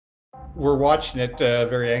We're watching it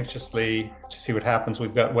very anxiously to see what happens.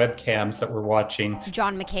 We've got webcams that we're watching.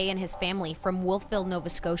 John McKay and his family from Wolfville, Nova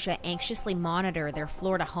Scotia anxiously monitor their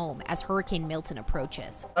Florida home as Hurricane Milton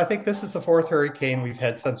approaches. I think this is the fourth hurricane we've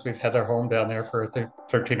had since we've had our home down there for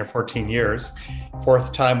 13 or 14 years.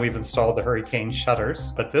 Fourth time we've installed the hurricane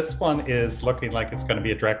shutters, but this one is looking like it's going to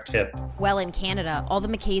be a direct hit. Well, in Canada, all the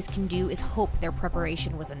McKays can do is hope their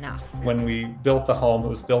preparation was enough. When we built the home, it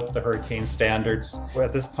was built to the hurricane standards.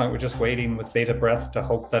 At this point, we're just waiting with bated breath to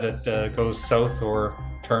hope that it goes south or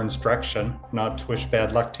turns direction, not to wish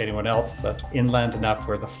bad luck to anyone else, but inland enough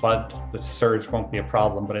where the surge won't be a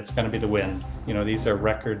problem, but it's going to be the wind. You know, these are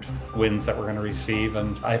record winds that we're going to receive,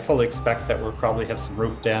 and I fully expect that we'll probably have some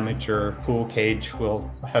roof damage or pool cage will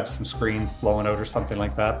have some screens blowing out or something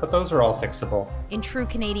like that, but those are all fixable. In true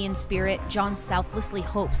Canadian spirit, John selflessly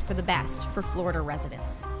hopes for the best for Florida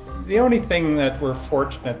residents. The only thing that we're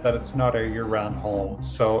fortunate that it's not a year-round home,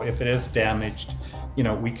 so if it is damaged, you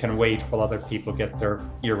know, we can wait while other people get their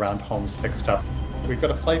year-round homes fixed up. We've got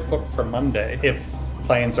a flight booked for Monday if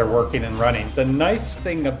planes are working and running. The nice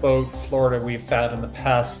thing about Florida we've found in the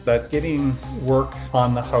past that getting work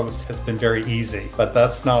on the house has been very easy, but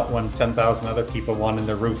that's not when 10,000 other people wanting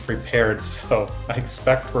their roof repaired. So I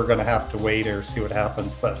expect we're going to have to wait or see what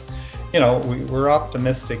happens. But you know, we're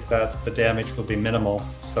optimistic that the damage will be minimal.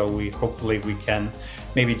 So hopefully we can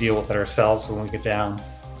maybe deal with it ourselves when we get down.